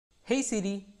Hey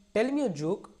Siri, tell me a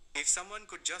joke. If someone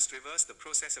could just reverse the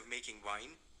process of making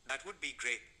wine, that would be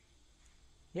great.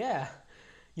 Yeah,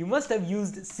 you must have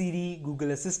used Siri,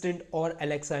 Google Assistant, or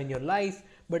Alexa in your life,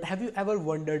 but have you ever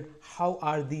wondered how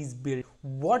are these built?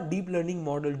 What deep learning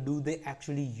model do they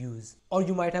actually use? Or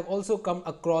you might have also come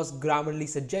across Grammarly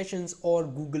suggestions or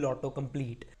Google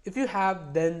autocomplete. If you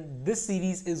have, then this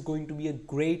series is going to be a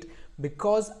great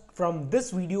because from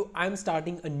this video I'm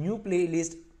starting a new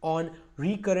playlist on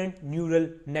recurrent neural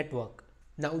network.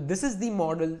 Now, this is the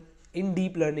model in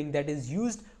deep learning that is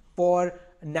used for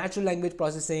natural language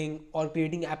processing or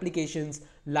creating applications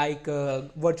like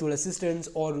virtual assistants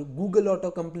or Google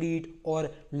autocomplete or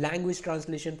language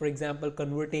translation, for example,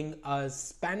 converting a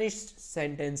Spanish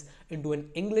sentence into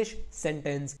an English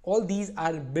sentence. All these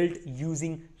are built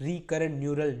using recurrent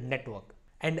neural network.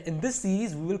 And in this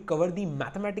series, we will cover the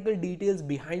mathematical details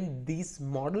behind this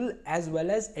model, as well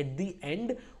as at the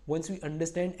end, once we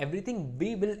understand everything,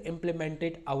 we will implement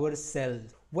it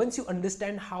ourselves. Once you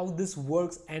understand how this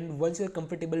works and once you're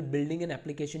comfortable building an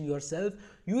application yourself,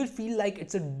 you will feel like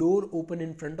it's a door open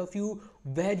in front of you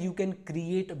where you can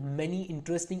create many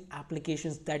interesting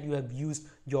applications that you have used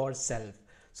yourself.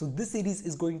 So this series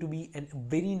is going to be a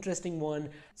very interesting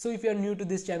one. So if you're new to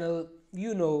this channel,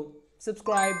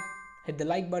 subscribe, hit the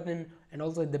like button, and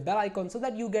also hit the bell icon so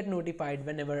that you get notified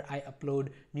whenever I upload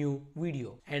new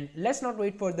video. And let's not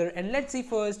wait further and let's see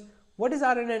first what is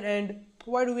RNN and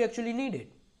why do we actually need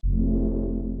it.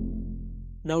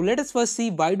 Now let us first see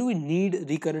why do we need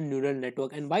recurrent neural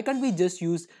network and why can't we just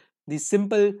use the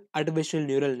simple artificial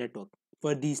neural network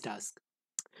for these tasks.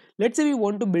 Let's say we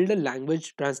want to build a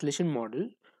language translation model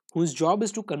whose job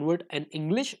is to convert an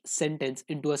English sentence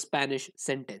into a Spanish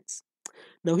sentence.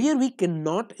 Now here we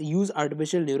cannot use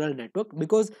artificial neural network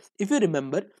because if you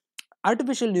remember,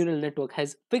 artificial neural network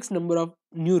has fixed number of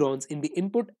neurons in the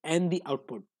input and the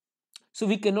output. So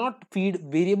we cannot feed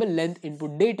variable length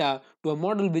input data to a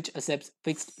model which accepts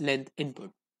fixed length input.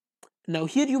 Now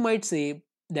here you might say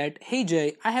that, hey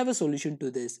Jay, I have a solution to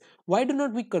this. Why do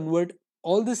not we convert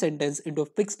all the sentence into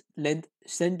fixed length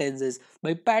sentences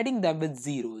by padding them with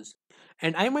zeros?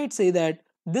 And I might say that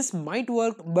this might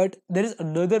work, but there is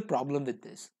another problem with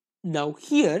this. Now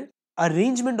here,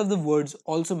 arrangement of the words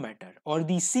also matter, or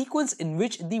the sequence in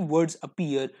which the words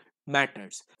appear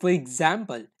matters. For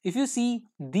example, if you see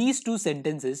these two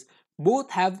sentences,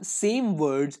 both have same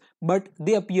words but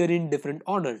they appear in different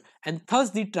order and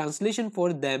thus the translation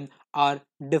for them are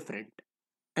different.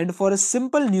 And for a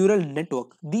simple neural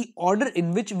network, the order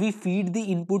in which we feed the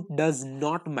input does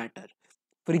not matter.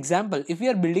 For example, if we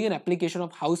are building an application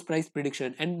of house price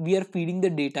prediction and we are feeding the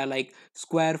data like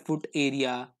square foot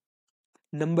area,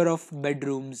 number of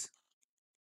bedrooms,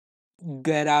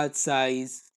 garage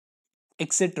size,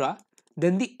 etc.,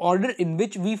 then the order in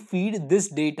which we feed this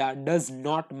data does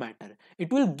not matter.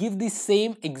 It will give the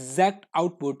same exact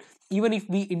output even if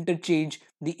we interchange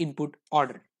the input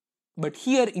order. But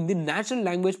here in the natural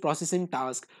language processing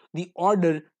task, the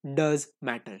order does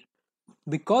matter.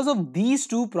 Because of these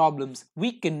two problems,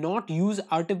 we cannot use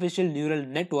artificial neural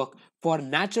network for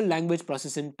natural language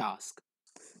processing task.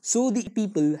 So the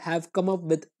people have come up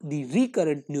with the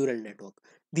recurrent neural network.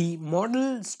 The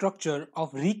model structure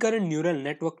of recurrent neural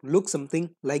network looks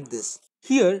something like this.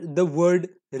 Here the word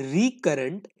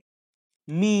recurrent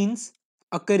means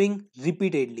occurring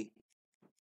repeatedly,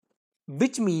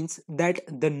 which means that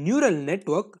the neural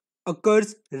network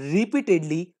occurs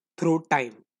repeatedly through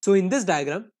time. So in this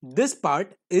diagram, this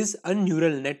part is a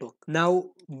neural network. Now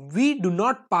we do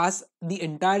not pass the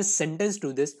entire sentence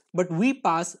to this, but we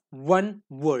pass one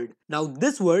word. Now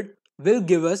this word will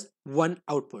give us one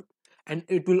output and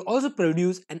it will also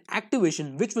produce an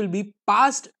activation which will be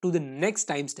passed to the next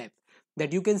time step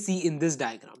that you can see in this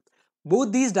diagram.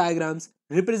 Both these diagrams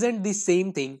represent the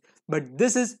same thing, but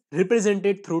this is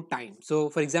represented through time. So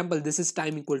for example, this is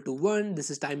time equal to 1,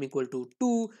 this is time equal to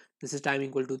 2, this is time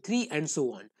equal to 3, and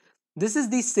so on. This is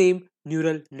the same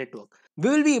neural network. We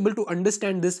will be able to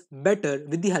understand this better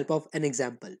with the help of an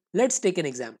example. Let's take an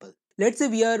example. Let's say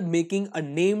we are making a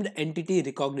named entity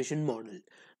recognition model.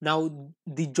 Now,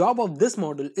 the job of this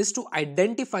model is to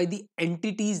identify the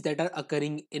entities that are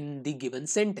occurring in the given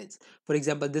sentence. For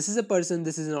example, this is a person,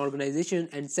 this is an organization,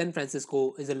 and San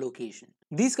Francisco is a location.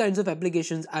 These kinds of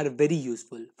applications are very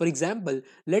useful. For example,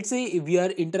 let's say if we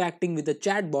are interacting with a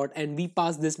chatbot and we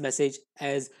pass this message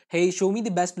as, hey, show me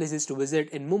the best places to visit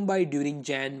in Mumbai during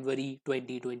January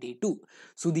 2022.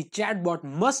 So the chatbot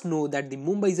must know that the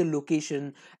Mumbai is a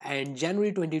location and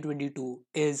January 2022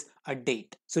 is a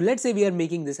date. So let's say we are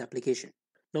making this application.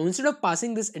 Now instead of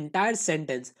passing this entire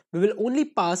sentence, we will only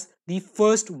pass the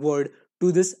first word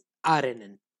to this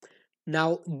RNN.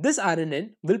 Now this RNN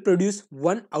will produce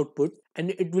one output, and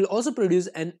it will also produce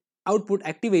an output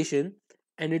activation,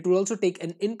 and it will also take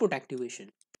an input activation.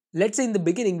 Let's say in the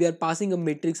beginning we are passing a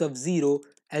matrix of 0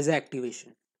 as an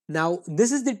activation. Now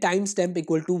this is the timestamp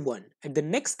equal to 1. At the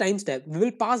next timestamp we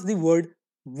will pass the word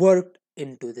worked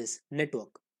into this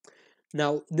network.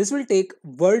 Now this will take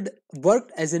word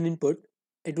worked as an input.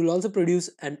 It will also produce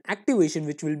an activation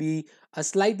which will be a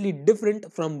slightly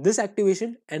different from this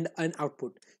activation and an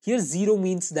output. Here 0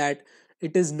 means that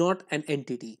it is not an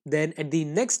entity. Then at the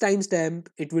next timestamp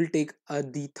it will take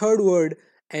the third word,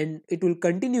 and it will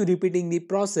continue repeating the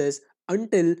process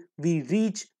until we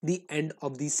reach the end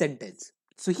of the sentence.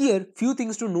 So here few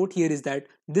things to note here is that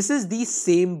this is the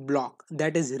same block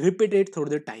that is repeated through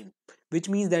the time, which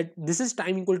means that this is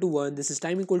time equal to 1, this is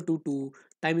time equal to 2,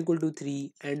 time equal to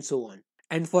 3, and so on.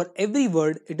 And for every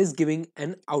word it is giving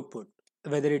an output,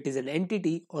 whether it is an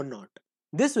entity or not.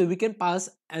 This way we can pass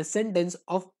a sentence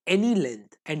of any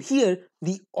length, and here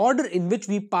the order in which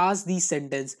we pass the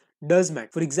sentence does matter.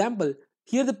 For example,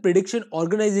 here the prediction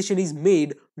organization is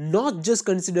made not just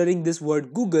considering this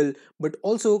word Google, but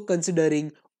also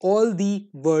considering all the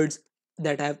words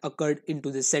that have occurred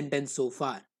into this sentence so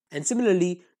far. And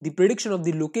similarly, the prediction of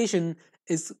the location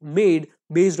is made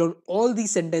based on all the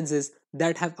sentences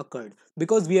that have occurred,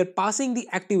 because we are passing the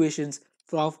activations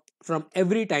from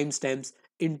every timestamps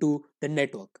into the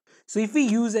network. So if we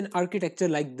use an architecture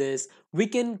like this, we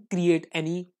can create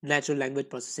any natural language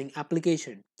processing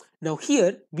application. Now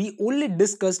here we only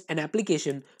discussed an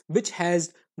application which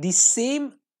has the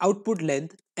same output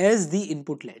length as the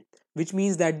input length, which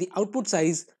means that the output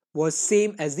size was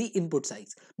same as the input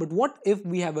size. But what if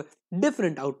we have a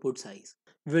different output size?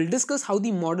 We'll discuss how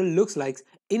the model looks like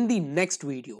in the next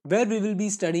video, where we will be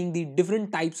studying the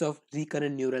different types of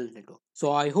recurrent neural network.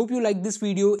 So I hope you like this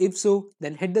video. If so,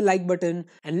 then hit the like button,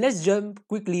 and let's jump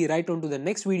quickly right on to the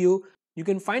next video. You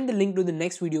can find the link to the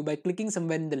next video by clicking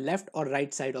somewhere in the left or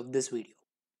right side of this video.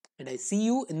 And I see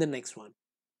you in the next one.